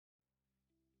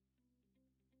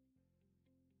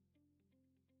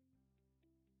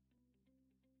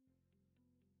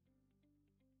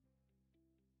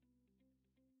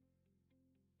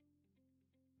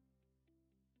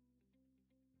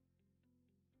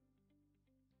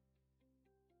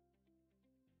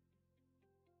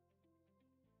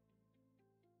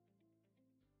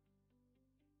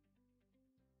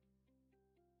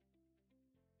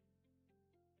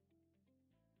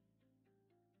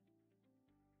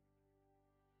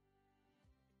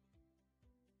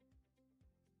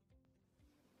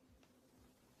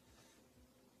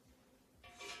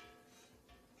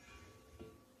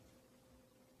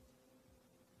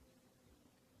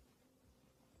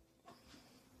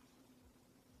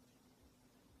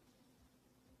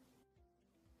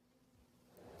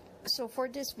So for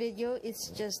this video, it's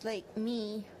just like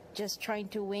me just trying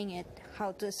to wing it,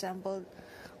 how to assemble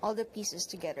all the pieces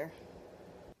together.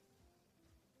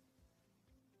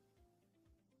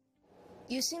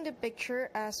 Using the picture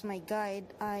as my guide,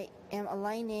 I am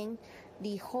aligning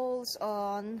the holes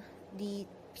on the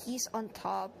piece on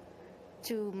top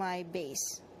to my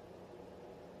base.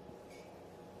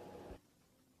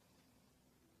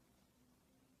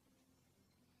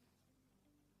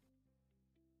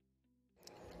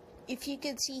 If you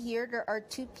can see here, there are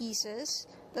two pieces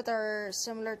that are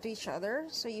similar to each other.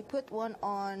 So you put one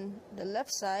on the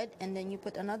left side and then you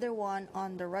put another one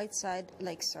on the right side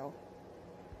like so.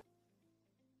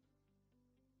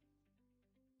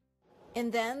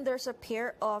 And then there's a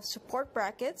pair of support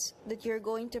brackets that you're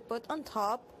going to put on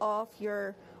top of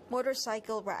your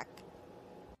motorcycle rack.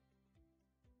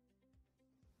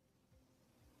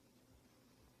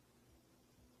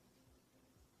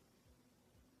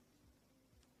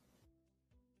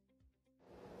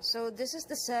 So this is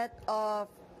the set of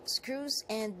screws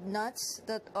and nuts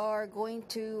that are going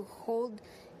to hold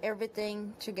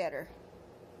everything together.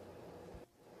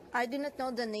 I do not know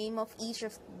the name of each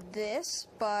of this,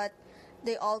 but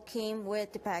they all came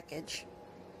with the package.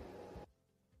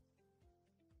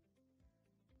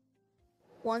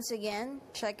 Once again,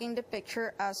 checking the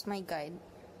picture as my guide.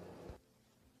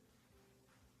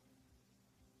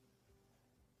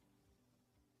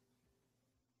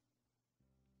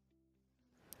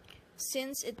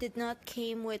 Since it did not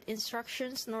came with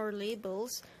instructions nor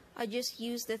labels, I just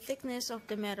used the thickness of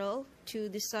the metal to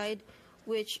decide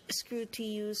which screw to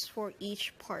use for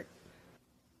each part.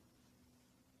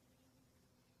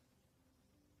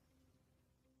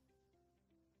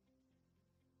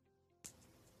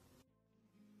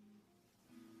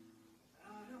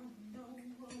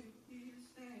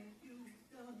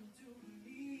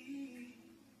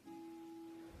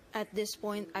 At this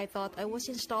point, I thought I was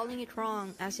installing it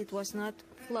wrong as it was not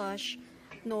flush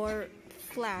nor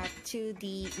flat to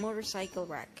the motorcycle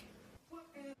rack.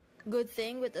 Good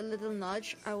thing with a little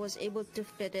nudge, I was able to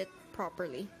fit it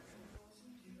properly.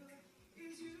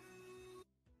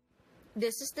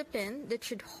 This is the pin that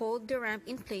should hold the ramp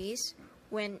in place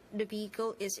when the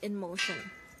vehicle is in motion.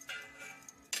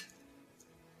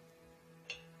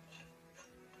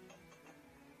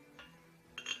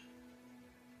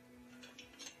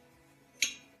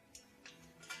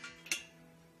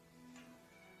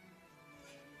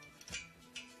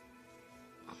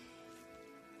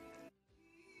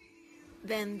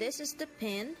 Then this is the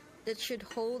pin that should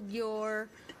hold your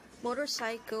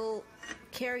motorcycle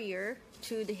carrier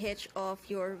to the hitch of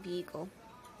your vehicle.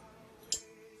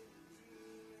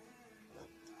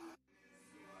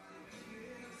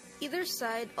 Either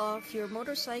side of your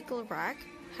motorcycle rack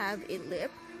have a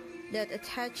lip that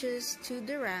attaches to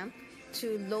the ramp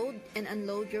to load and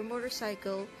unload your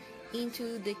motorcycle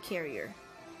into the carrier.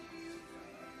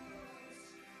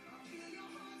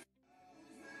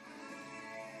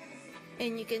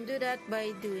 And you can do that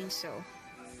by doing so.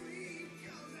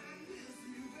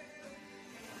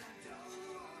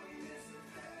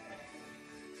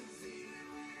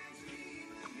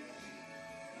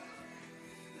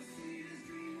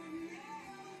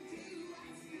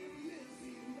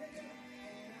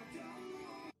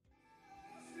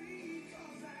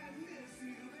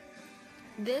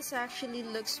 This actually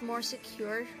looks more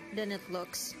secure than it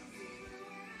looks.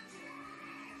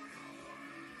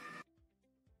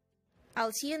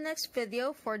 I'll see you next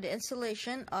video for the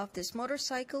installation of this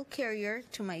motorcycle carrier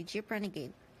to my Jeep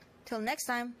Renegade. Till next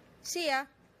time, see ya!